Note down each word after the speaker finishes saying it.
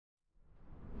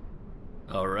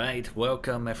Alright,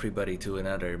 welcome everybody to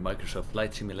another Microsoft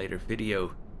Flight Simulator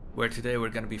video, where today we're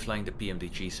going to be flying the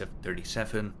PMDG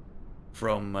 737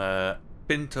 from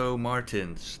Pinto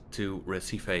Martin to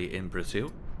Recife in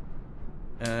Brazil.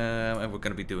 And we're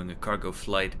going to be doing a cargo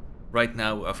flight. Right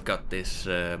now I've got this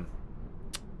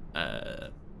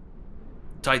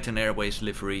Titan Airways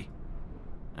livery.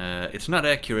 It's not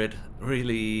accurate,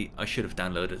 really. I should have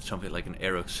downloaded something like an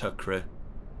Aerosacre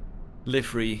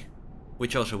livery,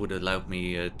 which also would allow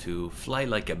me to fly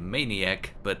like a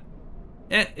maniac, but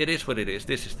it is what it is.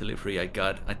 This is the livery I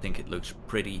got. I think it looks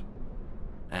pretty,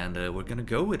 and we're gonna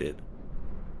go with it.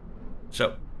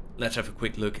 So, let's have a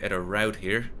quick look at our route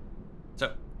here.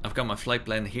 So, I've got my flight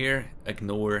plan here.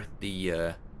 Ignore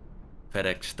the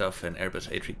FedEx stuff and Airbus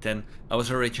A310. I was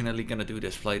originally gonna do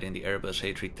this flight in the Airbus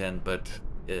A310, but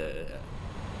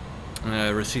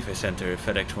Recife Center,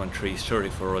 FedEx 13,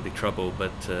 sorry for all the trouble,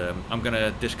 but I'm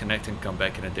gonna disconnect and come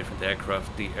back in a different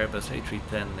aircraft. The Airbus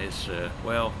A310 is,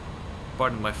 well,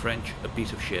 pardon my French, a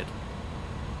piece of shit.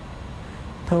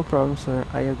 No problem, sir,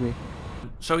 I agree.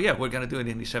 So yeah, we're gonna do it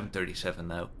in the 737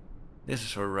 now. This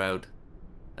is our route,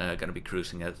 gonna be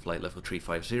cruising at flight level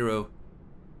 350,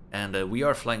 and we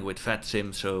are flying with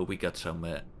VATSIM, so we got some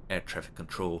air traffic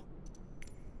control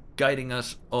guiding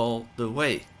us all the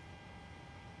way.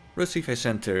 Recife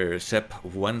Center,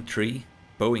 ZEP-13,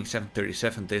 Boeing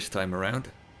 737 this time around.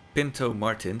 Pinto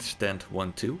Martin, stand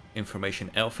 12,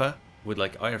 information Alpha. Would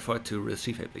like IRFR to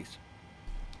Recife, please.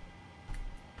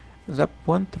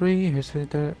 ZEP-13,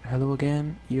 Recife, hello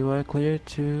again. You are clear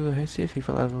to Recife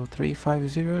for level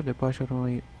 350, departure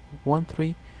runway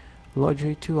 13,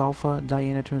 LOGI2A Alpha,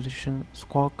 Diana transition,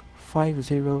 squawk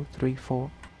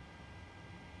 5034.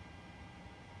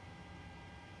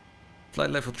 Flight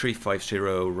level 350,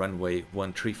 runway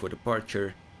 13 for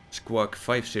departure, squawk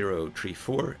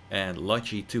 5034, and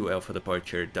LOGI2A Alpha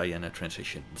departure, Diana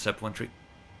transition. ZEP-13.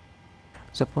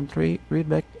 ZEP-13, read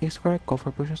back is correct, go for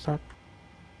push and start.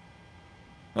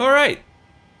 Alright,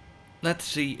 let's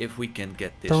see if we can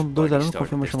get this Então, party started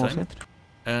confirmation this ao time. centro.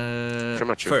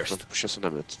 First,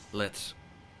 let's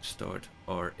start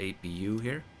our APU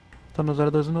here. Então, no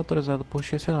 021 autorizado por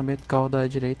estacionamento, carro da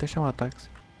direita, chama táxi.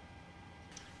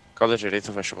 Carro da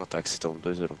direita vai chamar táxi, então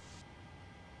 201.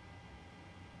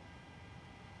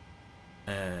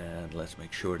 And let's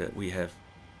make sure that we have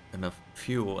enough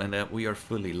fuel and that we are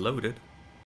fully loaded.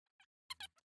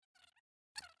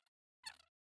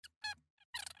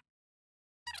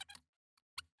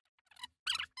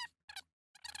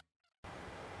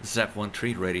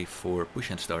 ZEP-13 ready for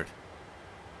push and start.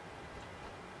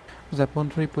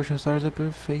 ZEP-13, push and start,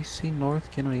 ZEP facing north,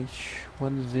 can reach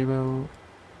 1012.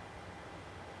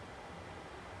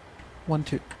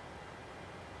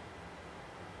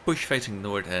 Push facing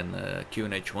north and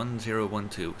QNH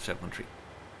 1012, ZEP-13.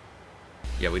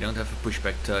 Yeah, we don't have a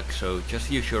pushback tug, so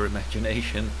just use your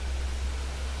imagination.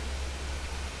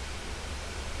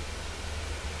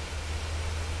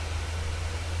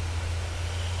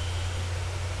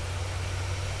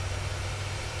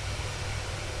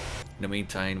 In the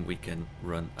meantime, we can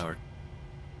run our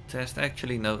test.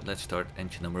 Actually, no, let's start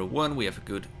engine number 1. We have a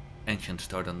good engine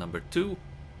start on number 2.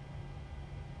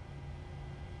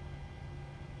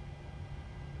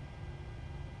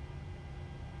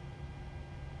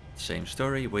 Same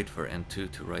story, wait for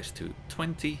N2 to rise to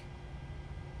 20.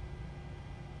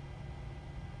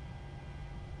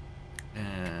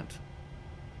 And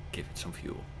give it some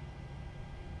fuel.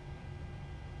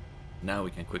 Now we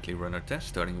can quickly run our test,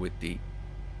 starting with the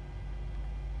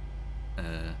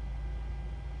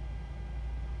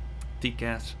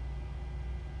TCAS.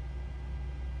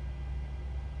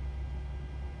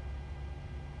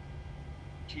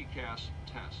 TCAS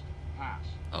test pass.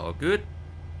 All good.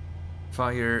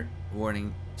 Fire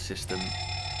warning system.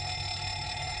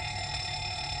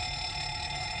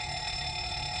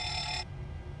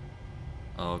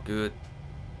 All good.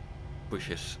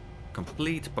 Push is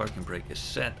complete. Parking brake is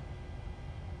set.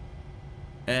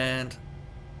 And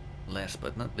last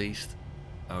but not least,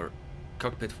 our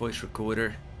cockpit voice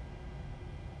recorder.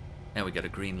 And we got a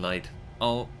green light.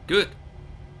 All good.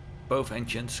 Both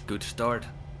engines, good start.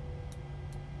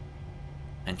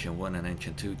 Engine 1 and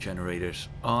engine 2 generators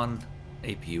on.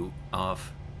 APU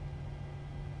off.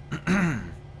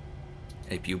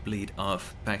 APU bleed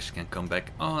off. Packs can come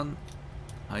back on.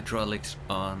 Hydraulics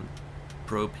on.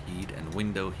 Probe heat and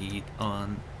window heat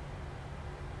on.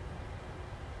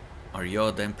 Our yaw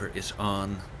damper is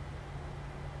on.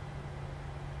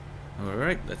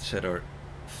 Alright, let's set our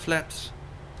flaps.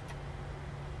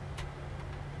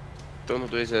 Tô no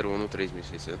 201 no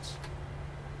 3600.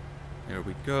 There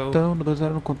we go. Então, no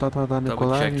 201 no contato radar Double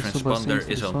Nicolai, check suba sem transponder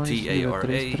is on instruções, nível TARA.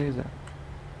 330.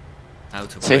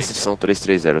 Auto Sem brake. restrição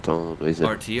 330, então 20.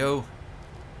 RTO.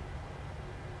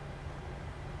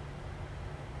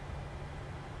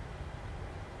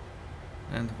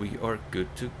 And we are good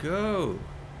to go.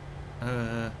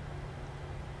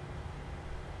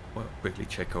 Well, quickly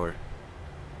check our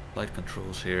flight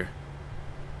controls here.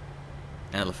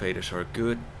 Elevators are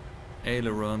good.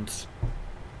 Ailerons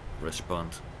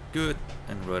respond good,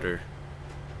 and rudder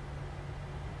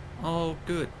all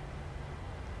good.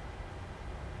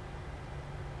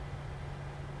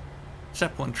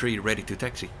 SAP-13 ready to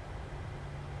taxi.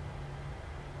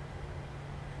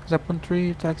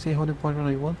 ZAP-13 taxi holding point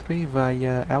runway 13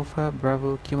 via Alpha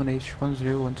Bravo QNH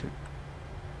 1012.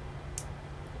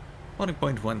 Holding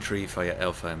point 13 via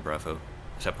Alpha and Bravo.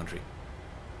 SAP-13.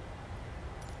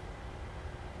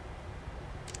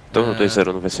 Então no 20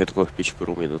 não vai sair do cockpit por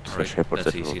 1 minuto. Right, Fecha a porta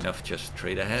that's de easy piloto. enough, just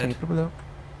straight Sem ahead. problema.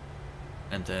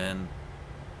 And then,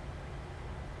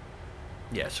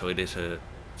 yeah, so it is a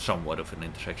somewhat of an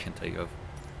intersection takeoff.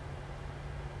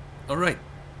 Alright,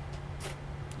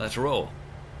 let's roll.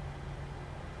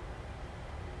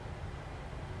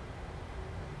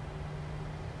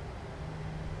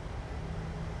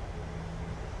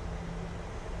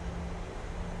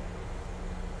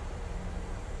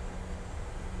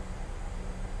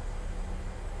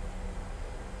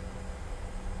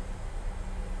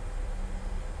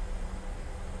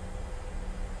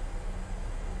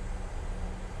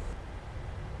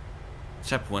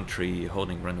 SAP-13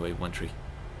 holding runway 13.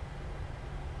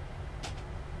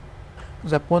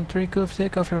 ZAP-13 clear for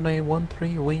takeoff runway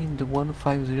 13, wind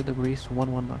 150 degrees,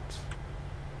 11 knots.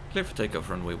 Clear for takeoff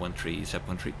runway 13,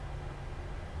 SAP-13.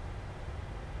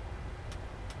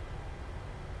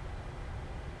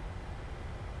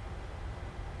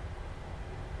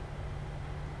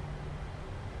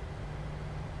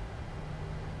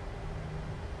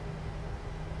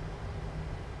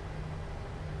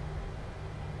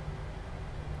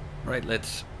 Right,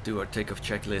 let's do our takeoff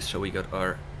checklist. So we got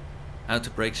our auto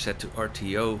brake set to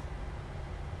RTO,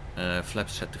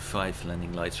 flaps set to 5,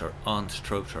 landing lights are on,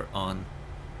 strobes are on.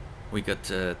 We got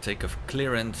takeoff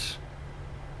clearance,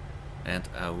 and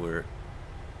our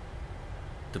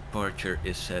departure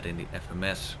is set in the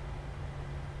FMS.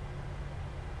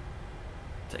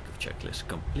 Takeoff checklist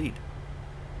complete.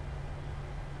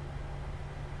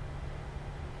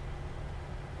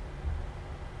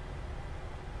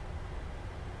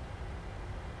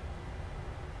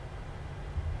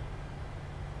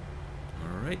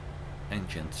 Alright,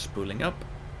 engine spooling up.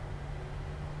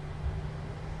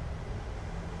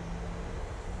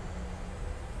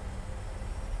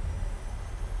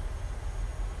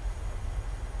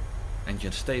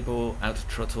 Engine stable, auto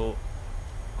throttle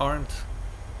armed.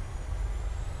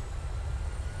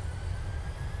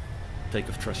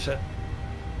 Takeoff thrust set.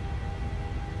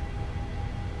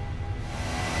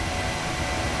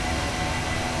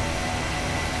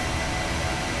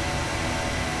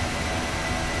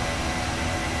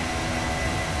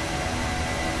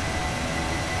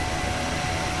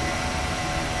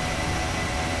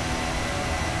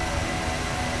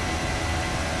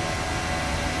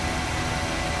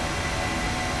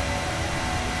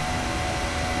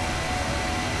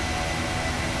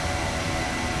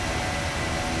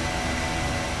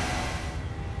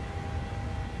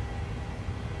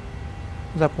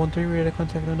 ZAP-13 radar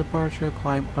contact on departure,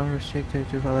 climb unrestricted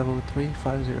to level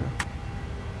 350.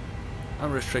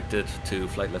 Unrestricted to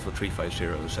flight level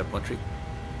 350, SAP-13.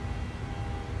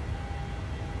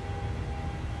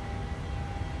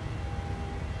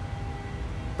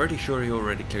 Pretty sure he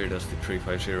already cleared us to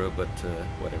 350, but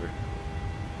whatever.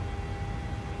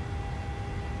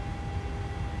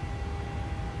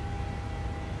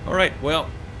 Alright, well,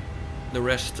 the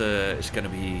rest is gonna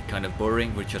be kind of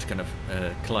boring. We're just gonna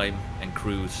climb and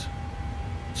cruise.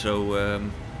 So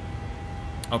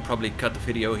I'll probably cut the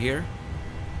video here,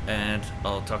 and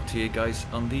I'll talk to you guys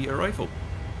on the arrival.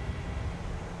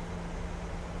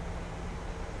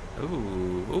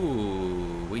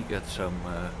 Ooh, we got some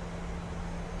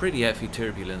pretty heavy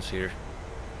turbulence here.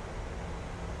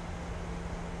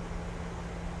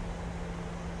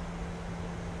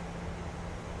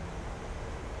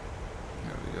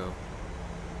 There we go.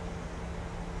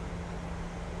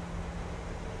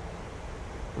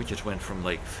 We just went from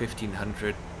like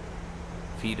 1500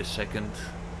 feet a second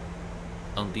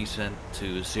on descent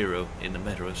to 0 in a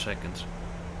matter of seconds.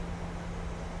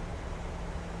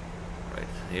 Right,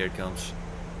 here comes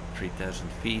 3000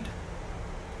 feet.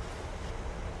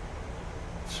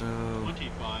 So,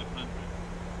 2500.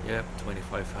 yep,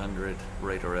 2500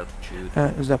 radar altitude.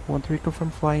 ZAP-13 confirm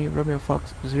flying Romeo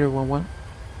Fox 011.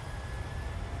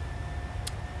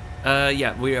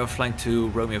 Yeah, we are flying to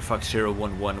Romeo Fox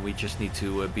 011. We just need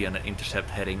to be on an intercept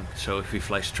heading, so if we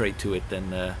fly straight to it,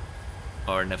 then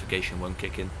our navigation won't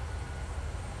kick in.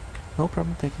 No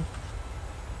problem, thank you.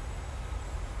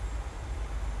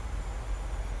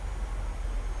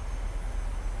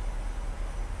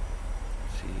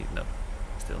 See, no,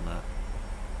 still not.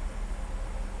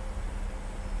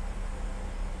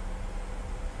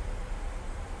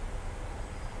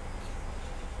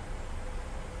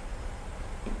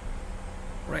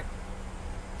 Right,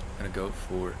 gonna go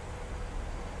for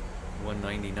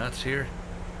 190 knots here.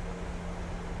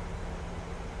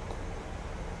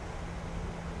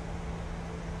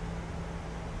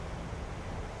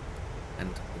 And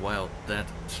while that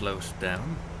slows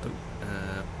down,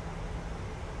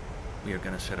 we are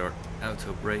gonna set our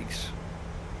auto brakes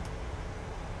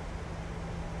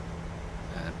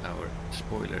and our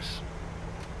spoilers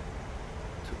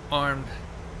to armed.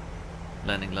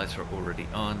 Landing lights are already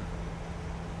on.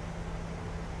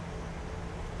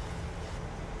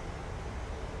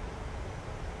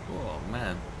 Oh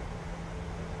man,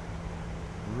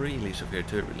 really severe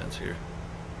turbulence here.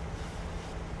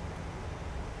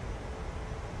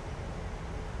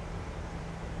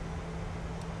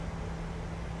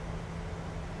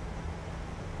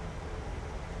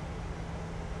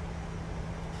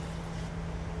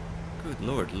 Good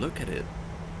lord, look at it.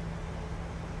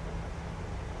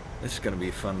 This is gonna be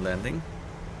a fun landing.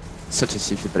 Sete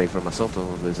Recife para informação,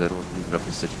 então 201 livre a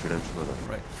pista de Fernando de Noronha.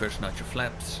 Right, first notch of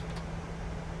flaps.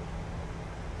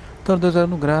 Então 2-0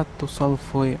 no grato, o solo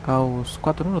foi aos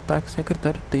 4 no táxi, sem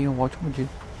critério, tenha um ótimo dia.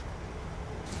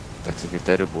 Táxi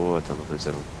critério boa, tá no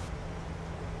 201.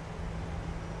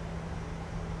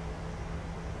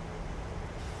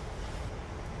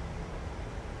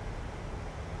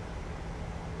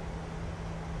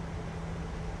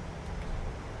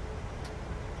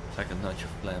 Second notch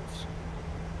of flaps.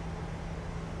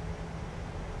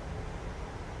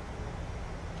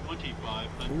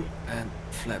 2500. Ooh, and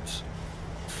flaps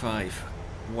 5.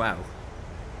 Wow.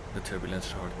 The turbulence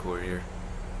is hardcore here.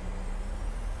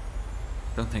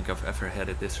 Don't think I've ever had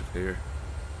it this severe.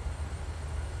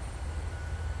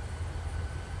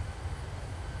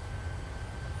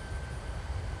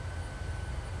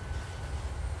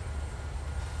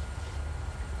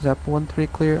 Zap 13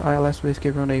 clear, ILS whiskey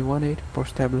runway 18 for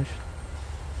established.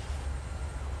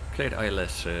 Cleared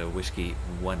ILS whiskey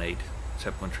 18,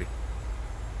 Zap 13.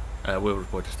 Will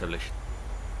report established.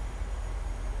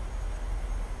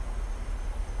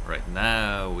 Right,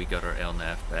 now we got our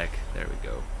LNAV back. There we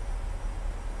go.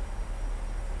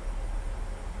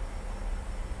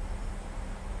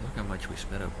 Look how much we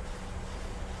sped up.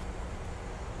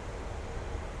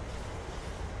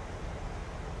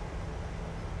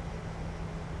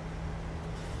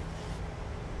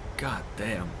 God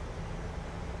damn.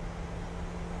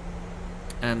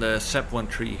 And SEP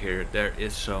 13 here, there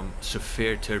is some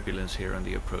severe turbulence here on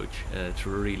the approach. It's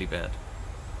really bad.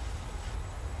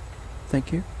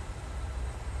 Thank you.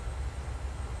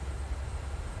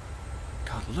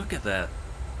 God, look at that.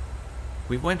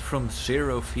 We went from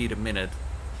 0 feet a minute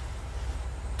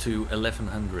to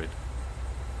 1100.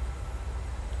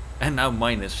 And now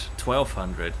minus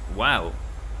 1200. Wow.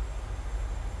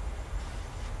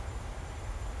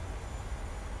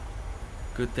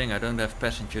 Good thing I don't have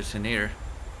passengers in here.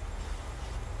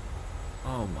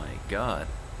 Oh my god.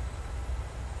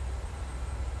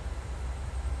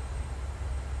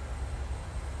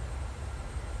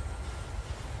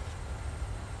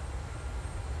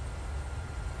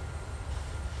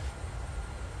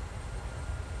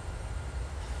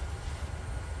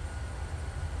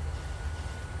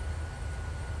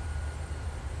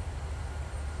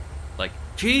 Like,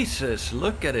 Jesus,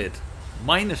 look at it.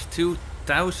 Minus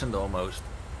 2000 almost.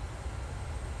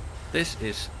 This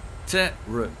is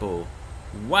terrible.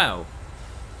 Wow.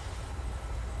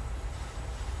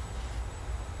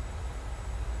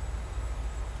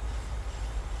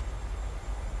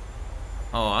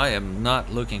 Oh, I am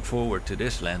not looking forward to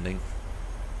this landing.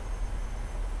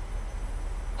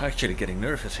 Actually getting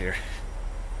nervous here.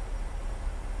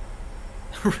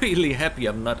 Really happy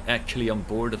I'm not actually on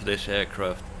board of this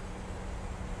aircraft.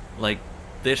 Like,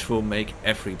 this will make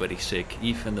everybody sick.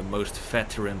 Even the most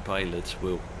veteran pilots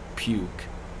will puke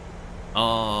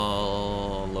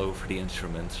all over the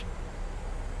instruments.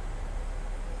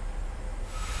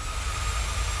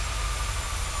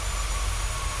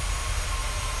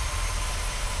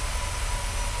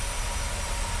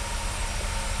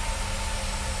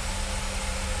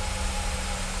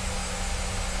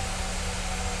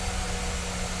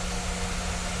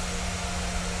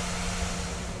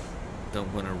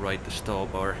 Don't want to ride the stall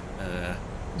bar.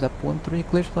 Zap 13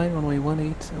 clear flight, runway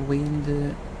 18,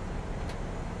 wind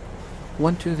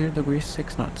 120 degrees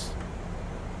 6 knots.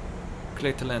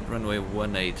 Clear to land runway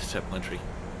 18, SEP 13.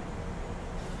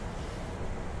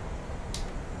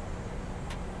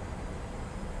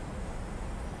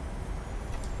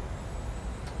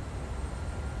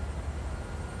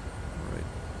 Alright.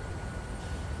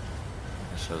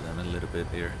 Slow down a little bit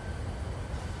here.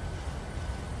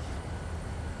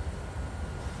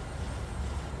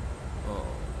 Oh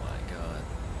my god.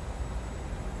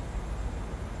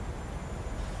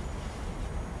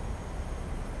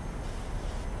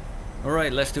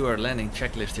 Alright, let's do our landing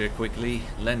checklist here quickly.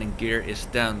 Landing gear is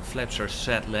down, flaps are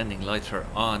set, landing lights are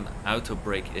on, auto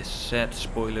brake is set,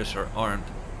 spoilers are armed.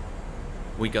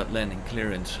 We got landing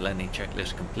clearance, landing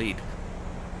checklist complete.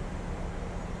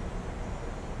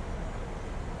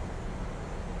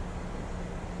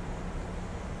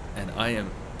 And I am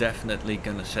definitely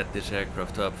gonna set this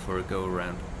aircraft up for a go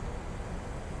around.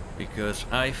 Because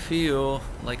I feel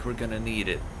like we're gonna need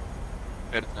it.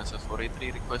 Air Transit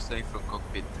 483, requesting from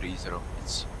cockpit 30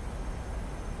 minutes.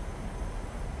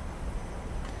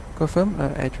 Confirm,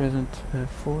 Air Transit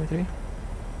 43.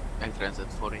 Air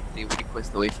Transit 483, we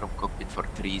request away from cockpit for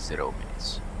 30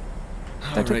 minutes.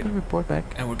 Tactical Alright, report back.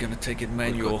 and we're gonna take it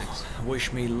manual.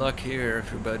 Wish me luck here,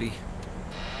 everybody.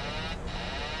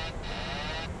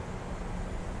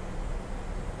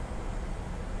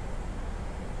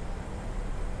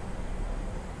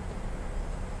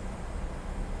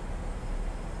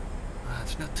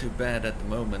 It's not too bad at the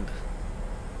moment,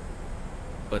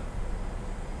 but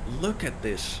look at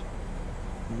this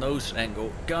nose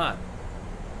angle. God,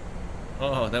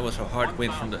 oh, that was a hard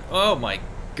wind from the, oh my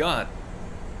god.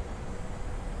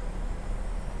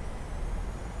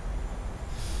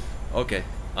 Okay,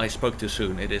 I spoke too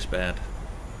soon. It is bad.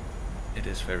 It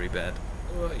is very bad.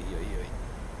 Oy, oy, oy.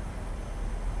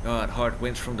 God, hard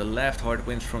winds from the left, hard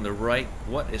winds from the right.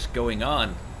 What is going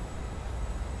on?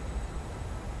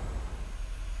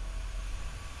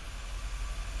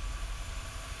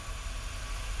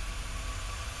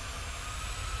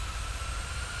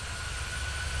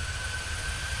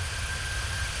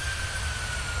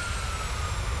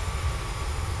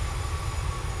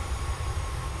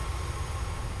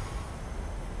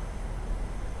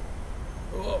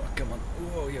 Oh, come on.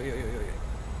 Oh, yeah, yeah, yeah, yeah.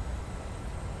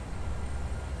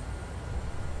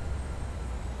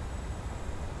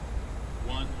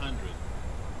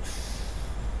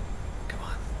 Come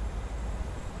on.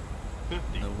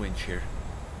 50, No wind shear.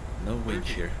 No wind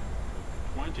 30. shear.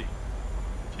 20,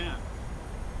 10.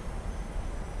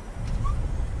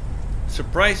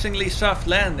 Surprisingly soft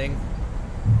landing.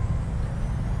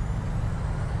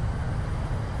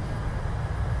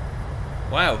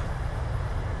 Wow.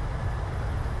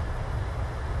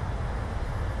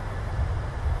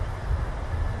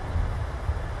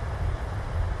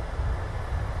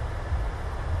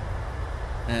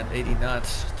 And 80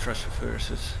 knots, thrust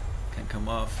reverses can come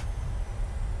off.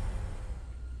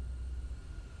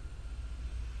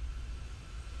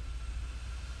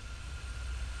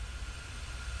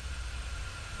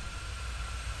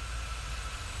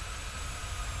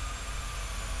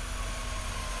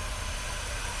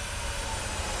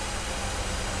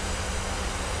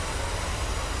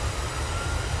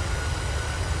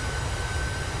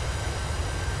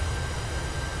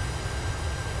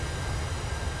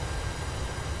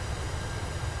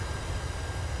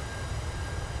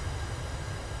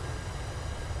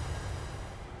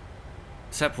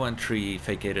 SEP 13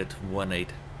 vacated 18.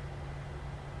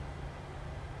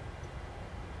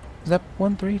 Zep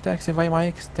 13, taxi via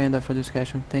Mike, stand up for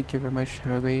discussion. Thank you very much.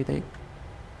 Have a great day.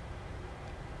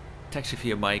 Taxi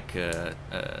via Mike,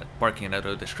 parking and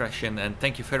auto discretion, and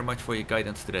thank you very much for your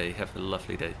guidance today. Have a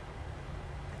lovely day.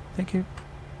 Thank you.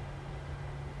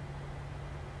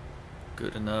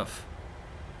 Good enough.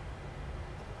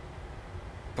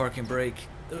 Parking brake.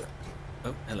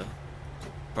 Oh, hello.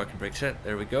 Parking brake set.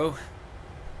 There we go.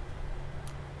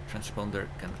 Transponder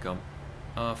can come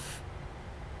off.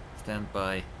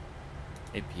 Standby.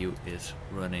 APU is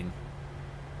running.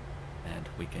 And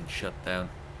we can shut down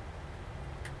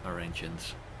our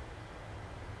engines.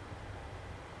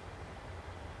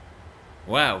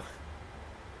 Wow.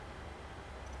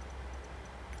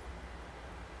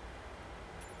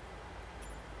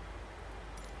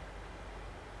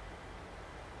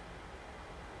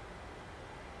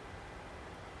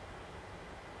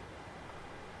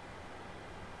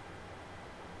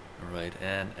 Alright,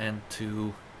 and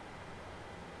N2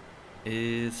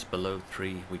 is below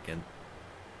 3. We can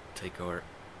take our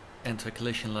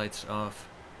anti-collision lights off.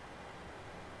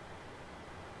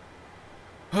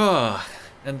 Ah,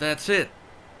 and that's it.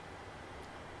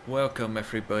 Welcome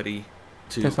everybody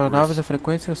to Pessoal, novas a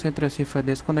frequência, o centro Recife vai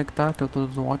desconectar. Tenham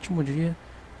todos um ótimo dia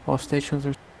All stations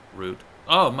are... Rude.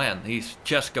 Oh man, he's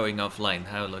just going offline.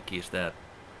 How lucky is that?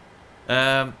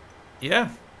 Yeah,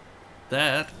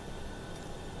 that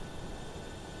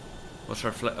was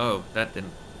our flight. Oh, that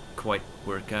didn't quite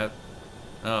work out.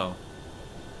 Oh.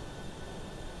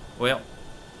 Well,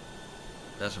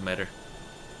 doesn't matter.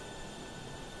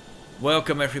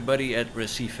 Welcome everybody at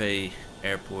Recife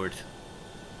Airport.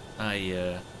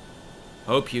 I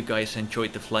hope you guys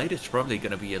enjoyed the flight. It's probably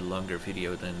gonna be a longer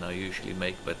video than I usually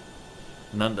make, but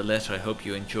nonetheless, I hope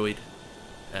you enjoyed.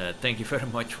 Thank you very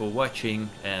much for watching,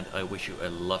 and I wish you a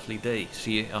lovely day.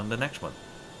 See you on the next one.